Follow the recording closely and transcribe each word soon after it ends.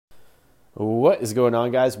What is going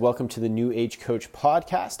on, guys? Welcome to the New Age Coach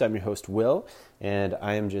podcast. I'm your host, Will, and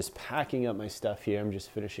I am just packing up my stuff here. I'm just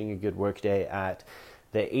finishing a good work day at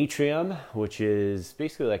the Atrium, which is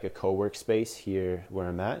basically like a co-work space here where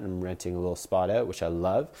I'm at, and I'm renting a little spot out, which I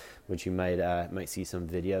love, which you might see some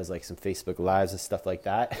videos, like some Facebook Lives and stuff like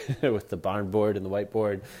that with the barn board and the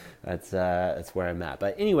whiteboard. That's where I'm at.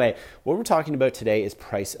 But anyway, what we're talking about today is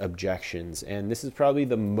price objections, and this is probably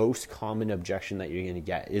the most common objection that you're going to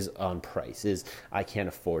get is on price, is I can't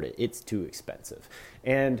afford it. It's too expensive.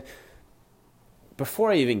 And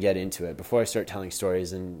before I even get into it, before I start telling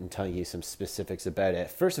stories and telling you some specifics about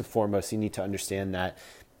it, first and foremost, you need to understand that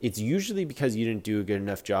it's usually because you didn't do a good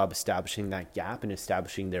enough job establishing that gap and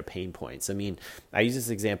establishing their pain points. I mean, I use this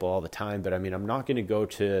example all the time, but I mean, I'm not going to go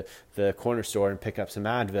to the corner store and pick up some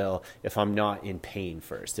Advil if I'm not in pain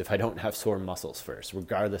first, if I don't have sore muscles first,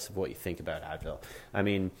 regardless of what you think about Advil. I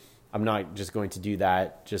mean, I'm not just going to do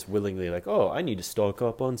that just willingly, like, oh, I need to stock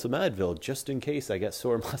up on some Advil just in case I get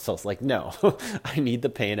sore muscles. Like, no, I need the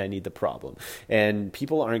pain, I need the problem. And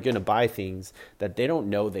people aren't going to buy things that they don't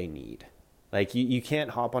know they need. Like, you can't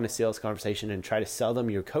hop on a sales conversation and try to sell them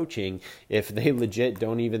your coaching if they legit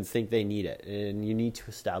don't even think they need it. And you need to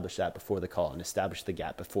establish that before the call and establish the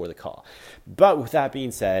gap before the call. But with that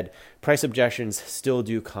being said, price objections still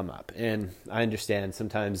do come up. And I understand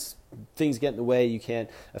sometimes things get in the way. You can't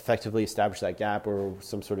effectively establish that gap, or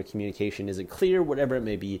some sort of communication isn't clear, whatever it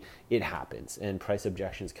may be, it happens. And price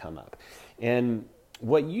objections come up. And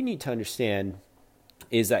what you need to understand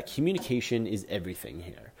is that communication is everything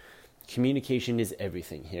here. Communication is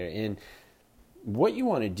everything here. And what you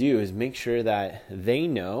want to do is make sure that they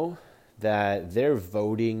know that they're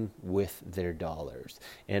voting with their dollars,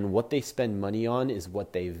 and what they spend money on is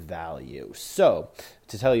what they value. So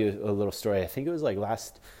to tell you a little story, I think it was like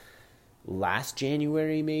last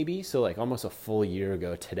January, maybe, so like almost a full year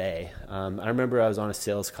ago today. I remember I was on a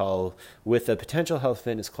sales call with a potential health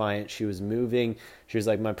fitness client. She was moving. She was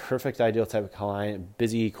like my perfect ideal type of client,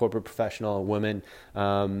 busy corporate professional woman.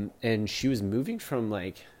 And she was moving from,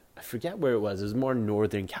 like, I forget where it was more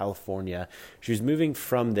Northern California. She was moving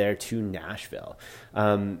from there to Nashville.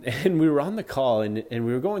 And we were on the call and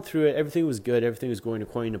we were going through it. Everything was good. Everything was going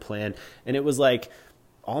according to plan. And it was like,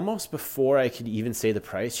 almost before I could even say the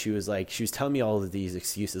price, she was telling me all of these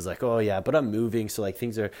excuses, like, oh yeah, but I'm moving, so like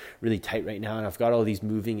things are really tight right now, and I've got all these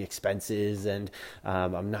moving expenses, and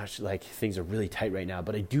I'm not, like, things are really tight right now,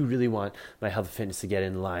 but I do really want my health and fitness to get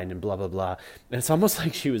in line, and blah blah blah. And it's almost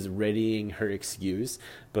like she was readying her excuse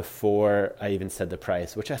before I even said the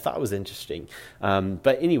price, which I thought was interesting.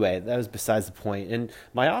 But anyway, that was besides the point. And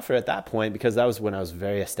my offer at that point, because that was when I was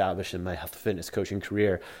very established in my health and fitness coaching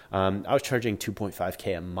career, I was charging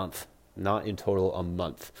 $2.5K a month, not in total, a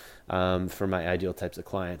month, for my ideal types of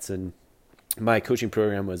clients. And my coaching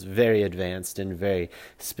program was very advanced and very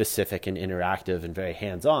specific and interactive and very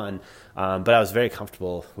hands-on, but I was very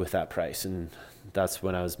comfortable with that price. And that's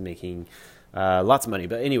when I was making lots of money.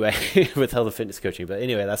 But anyway, with health and fitness coaching. But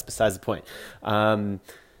anyway, that's besides the point.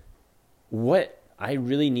 What I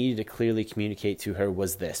really needed to clearly communicate to her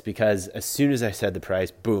was this, because as soon as I said the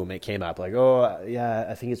price, boom, it came up like, oh yeah,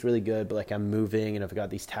 I think it's really good, but like I'm moving and I've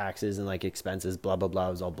got these taxes and like expenses, blah, blah, blah.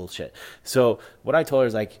 It was all bullshit. So what I told her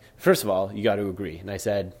is like, first of all, you got to agree. And I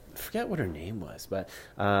said, I forget what her name was, but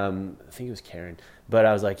I think it was Karen. But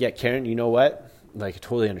I was like, yeah, Karen, you know what? Like, I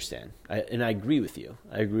totally understand. And I agree with you.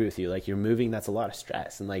 Like, you're moving, that's a lot of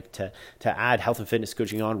stress. And like to add health and fitness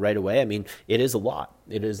coaching on right away, I mean, it is a lot.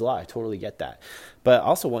 I totally get that. But I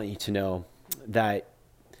also want you to know that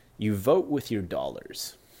you vote with your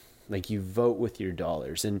dollars. Like, you vote with your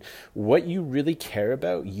dollars. And what you really care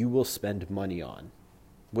about, you will spend money on.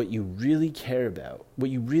 What you really care about, what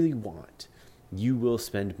you really want, you will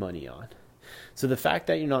spend money on. So the fact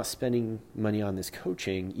that you're not spending money on this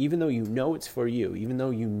coaching, even though you know it's for you, even though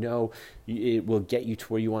you know it will get you to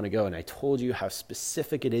where you want to go, and I told you how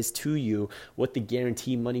specific it is to you, what the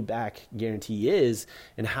guarantee money back guarantee is,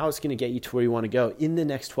 and how it's going to get you to where you want to go in the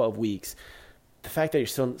next 12 weeks, the fact that you're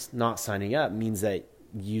still not signing up means that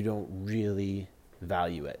you don't really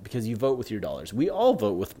value it, because you vote with your dollars. We all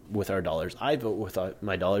vote with our dollars. I vote with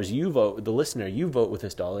my dollars. You vote, the listener, you vote with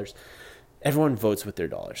his dollars. Everyone votes with their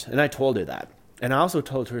dollars. And I told her that. And I also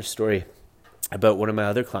told her a story about one of my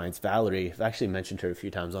other clients, Valerie. I've actually mentioned her a few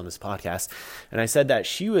times on this podcast. And I said that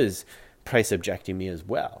she was price objecting me as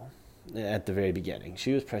well at the very beginning.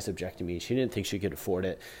 She was price objecting me. She didn't think she could afford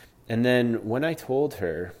it. And then when I told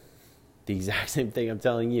her the exact same thing I'm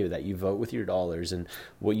telling you, that you vote with your dollars, and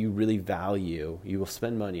what you really value, you will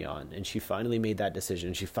spend money on. And she finally made that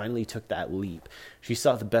decision. She finally took that leap. She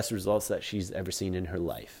saw the best results that she's ever seen in her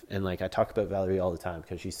life. And like, I talk about Valerie all the time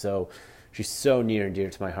because she's so near and dear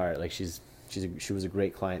to my heart. Like she was a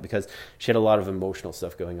great client because she had a lot of emotional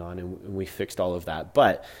stuff going on, and we fixed all of that.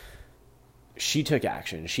 But she took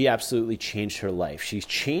action. She absolutely changed her life. She's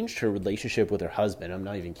changed her relationship with her husband. I'm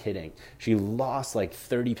not even kidding. She lost like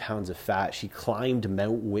 30 pounds of fat. She climbed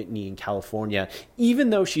Mount Whitney in California, even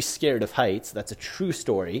though she's scared of heights. That's a true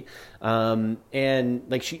story. And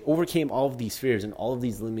like, she overcame all of these fears and all of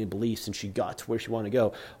these limiting beliefs, and she got to where she wanted to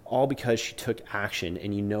go, all because she took action.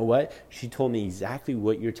 And you know what? She told me exactly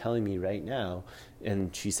what you're telling me right now.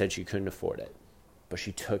 And she said she couldn't afford it, but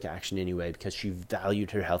she took action anyway because she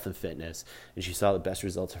valued her health and fitness, and she saw the best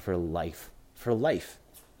results of her life.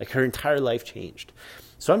 Like, her entire life changed.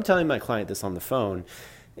 So I'm telling my client this on the phone,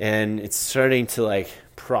 and it's starting to like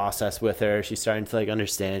process with her. She's starting to like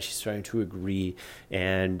understand. She's starting to agree,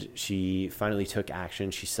 and she finally took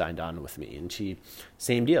action. She signed on with me, and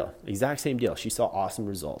same deal, exact same deal. She saw awesome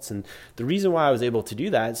results. And the reason why I was able to do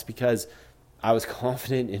that is because I was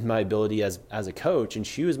confident in my ability as a coach, and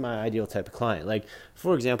she was my ideal type of client. Like,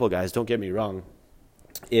 for example, guys, don't get me wrong.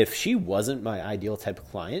 If she wasn't my ideal type of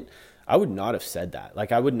client, I would not have said that.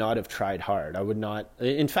 Like, I would not have tried hard.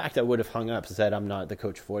 In fact, I would have hung up and said, I'm not the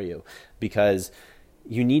coach for you, because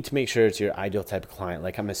you need to make sure it's your ideal type of client.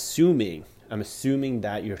 Like, I'm assuming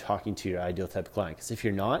that you're talking to your ideal type of client, because if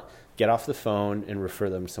you're not, get off the phone and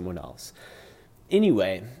refer them to someone else.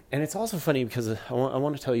 Anyway, and it's also funny because I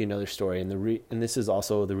want to tell you another story, and this is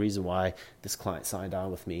also the reason why this client signed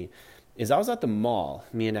on with me, is I was at the mall.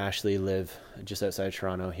 Me and Ashley live just outside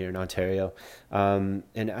Toronto here in Ontario, and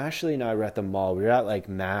Ashley and I were at the mall. We were at like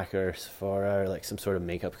MAC or Sephora or like some sort of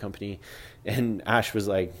makeup company, and Ash was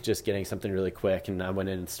like just getting something really quick, and I went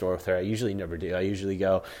in the store with her. I usually never do. I usually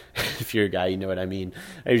go, if you're a guy, you know what I mean.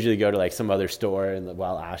 I usually go to like some other store, and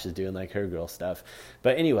while Ash is doing like her girl stuff.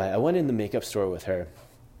 But anyway, I went in the makeup store with her,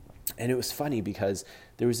 and it was funny because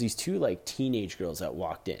there was these two like teenage girls that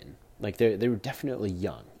walked in. Like, they were definitely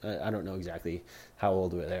young. I don't know exactly how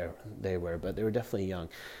old they were, but they were definitely young.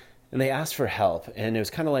 And they asked for help, and it was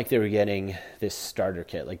kind of like they were getting this starter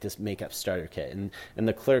kit, like this makeup starter kit. And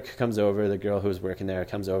the clerk comes over, the girl who was working there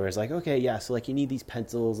comes over, is like, okay, yeah, so like you need these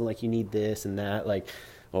pencils, and like you need this and that. Like,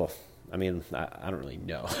 well, I mean, I don't really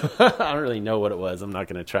know. I don't really know what it was. I'm not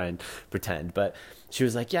going to try and pretend. But she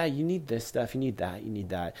was like, yeah, you need this stuff. You need that. You need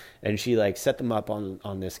that. And she like set them up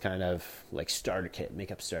on this kind of like starter kit,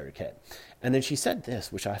 makeup starter kit. And then she said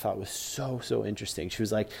this, which I thought was so interesting. She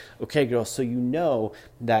was like, okay, girl, so you know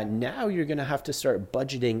that now you're going to have to start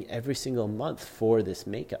budgeting every single month for this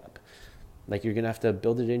makeup. Like, you're going to have to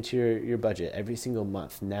build it into your budget every single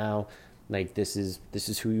month. Now, like, this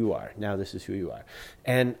is who you are. Now this is who you are.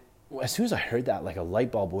 And as soon as I heard that, like a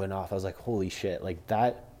light bulb went off. I was like, holy shit, like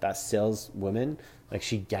that saleswoman, like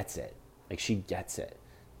she gets it. Like, she gets it.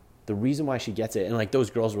 The reason why she gets it, and like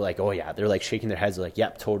those girls were like, oh yeah, they're like shaking their heads like,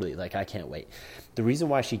 yep, totally. Like, I can't wait. The reason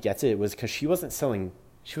why she gets it was because she wasn't selling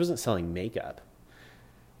makeup.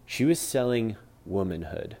 She was selling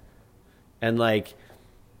womanhood. And like,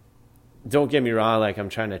 don't get me wrong, like I'm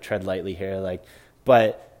trying to tread lightly here, like,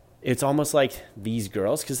 but it's almost like these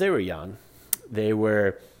girls, because they were young,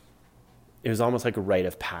 it was almost like a rite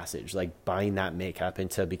of passage, like buying that makeup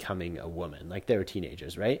into becoming a woman. Like, they were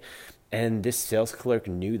teenagers, right? And this sales clerk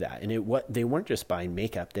knew that. And they weren't just buying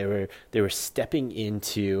makeup. They were stepping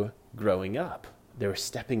into growing up. They were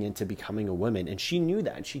stepping into becoming a woman. And she knew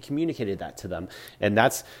that, and she communicated that to them. And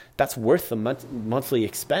that's worth the monthly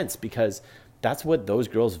expense, because that's what those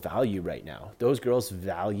girls value right now. Those girls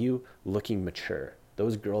value looking mature.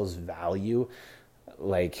 Those girls value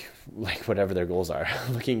like whatever their goals are,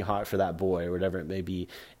 looking hot for that boy or whatever it may be.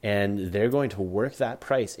 And they're going to work that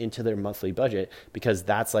price into their monthly budget, because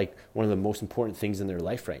that's like one of the most important things in their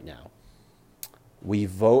life right now. We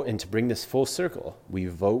vote, and to bring this full circle, we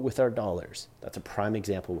vote with our dollars. That's a prime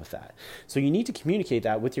example with that. So you need to communicate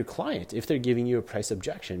that with your client. If they're giving you a price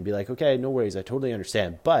objection, be like, okay, no worries, I totally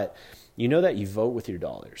understand. But you know that you vote with your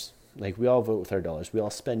dollars. Like, we all vote with our dollars. We all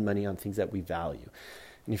spend money on things that we value.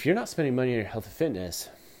 And if you're not spending money on your health and fitness,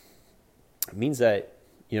 it means that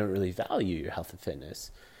you don't really value your health and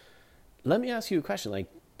fitness. Let me ask you a question. Like,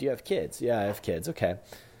 do you have kids? Yeah, I have kids. Okay.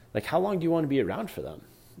 Like, how long do you want to be around for them?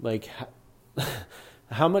 Like,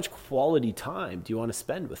 how much quality time do you want to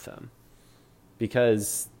spend with them?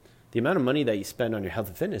 Because the amount of money that you spend on your health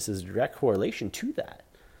and fitness is a direct correlation to that.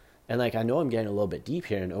 And like, I know I'm getting a little bit deep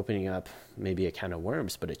here and opening up maybe a can of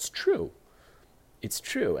worms, but it's true. It's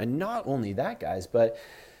true. And not only that, guys, but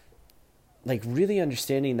like really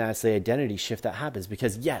understanding that's the identity shift that happens,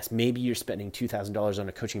 because yes, maybe you're spending $2,000 on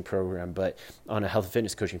a coaching program, but on a health and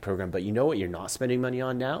fitness coaching program, but you know what you're not spending money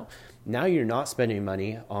on now? Now you're not spending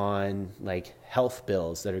money on like health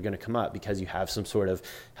bills that are going to come up because you have some sort of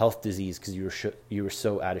health disease because you were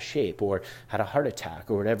so out of shape or had a heart attack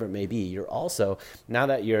or whatever it may be. You're also, now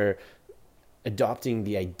that you're adopting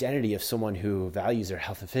the identity of someone who values their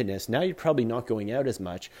health and fitness, now you're probably not going out as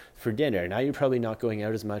much for dinner. Now you're probably not going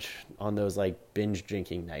out as much on those like binge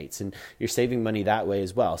drinking nights, and you're saving money that way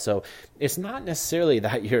as well. So it's not necessarily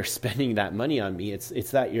that you're spending that money on me.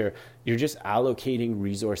 It's that you're just allocating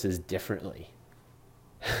resources differently.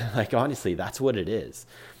 Like honestly, that's what it is.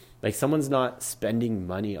 Like someone's not spending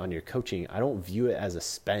money on your coaching. I don't view it as a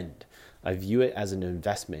spend. I view it as an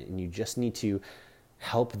investment, and you just need to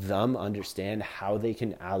help them understand how they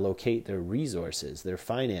can allocate their resources, their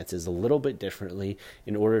finances a little bit differently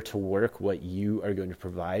in order to work what you are going to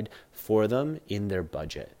provide for them in their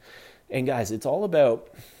budget. And guys, it's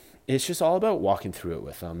just all about walking through it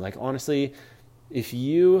with them. Like honestly, if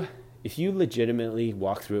you legitimately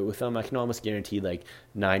walk through it with them, I can almost guarantee like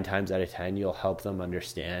 9 times out of 10, you'll help them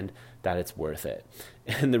understand that it's worth it.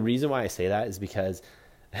 And the reason why I say that is because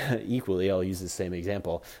equally, I'll use the same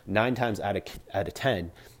example. 9 times out of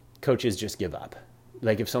 10, coaches just give up.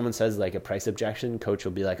 Like if someone says like a price objection, coach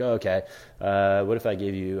will be like, oh, okay, what if I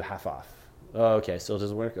gave you half off? Oh, okay, still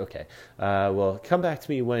doesn't work? Okay. Well, come back to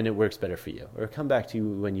me when it works better for you, or come back to you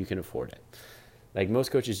when you can afford it. Like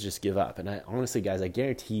most coaches just give up. And I honestly, guys, I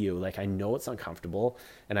guarantee you, like I know it's uncomfortable,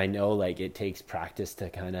 and I know like it takes practice to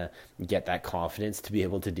kind of get that confidence to be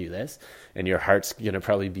able to do this. And your heart's going to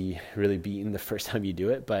probably be really beating the first time you do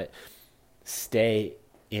it, but stay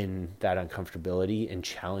in that uncomfortability and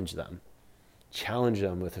challenge them. Challenge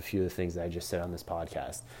them with a few of the things that I just said on this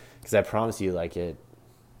podcast. Because I promise you,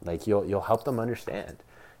 you'll help them understand.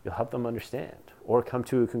 You'll help them understand, or come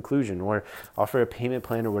to a conclusion, or offer a payment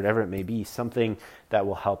plan, or whatever it may be, something that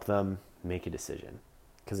will help them make a decision.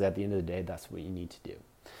 Because at the end of the day, that's what you need to do.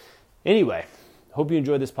 Anyway, hope you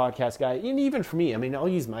enjoyed this podcast, guys. And even for me, I mean, I'll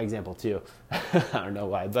use my example too. I don't know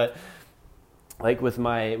why, but like with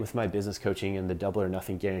my business coaching and the double or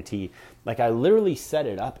nothing guarantee, like I literally set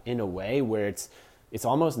it up in a way where it's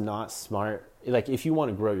almost not smart. Like if you want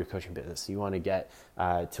to grow your coaching business, you want to get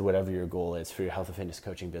to whatever your goal is for your health and fitness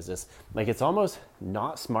coaching business, like it's almost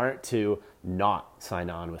not smart to not sign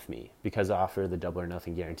on with me because I offer the double or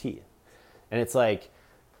nothing guarantee. And it's like,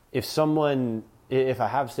 if I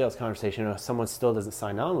have a sales conversation and someone still doesn't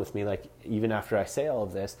sign on with me, like even after I say all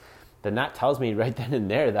of this, then that tells me right then and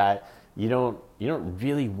there that you don't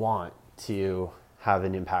really want to have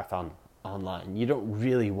an impact online. You don't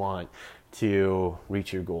really want to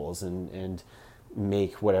reach your goals and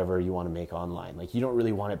make whatever you want to make online. Like you don't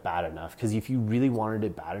really want it bad enough, because if you really wanted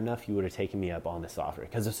it bad enough, you would have taken me up on this offer,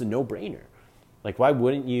 because it's a no-brainer. Like why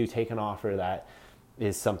wouldn't you take an offer that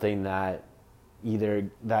is something that either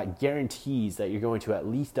that guarantees that you're going to at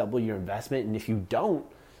least double your investment, and if you don't,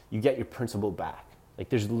 you get your principal back. Like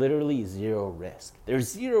there's literally zero risk. There's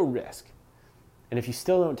zero risk. And if you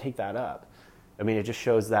still don't take that up, I mean, it just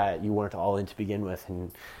shows that you weren't all in to begin with,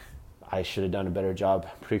 and I should have done a better job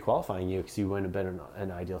pre-qualifying you, because you weren't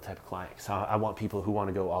an ideal type of client. So I want people who want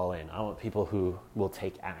to go all in. I want people who will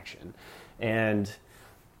take action. And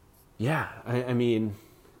yeah, I mean,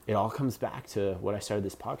 it all comes back to what I started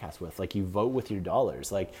this podcast with. Like you vote with your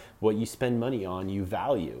dollars. Like what you spend money on, you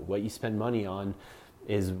value. What you spend money on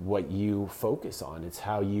is what you focus on. It's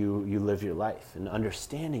how you live your life, and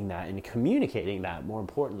understanding that and communicating that, more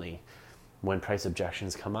importantly, when price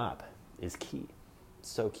objections come up, is key.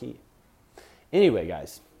 So key. Anyway,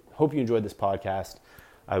 guys, hope you enjoyed this podcast.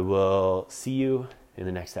 I will see you in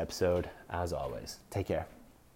the next episode. As always, take care.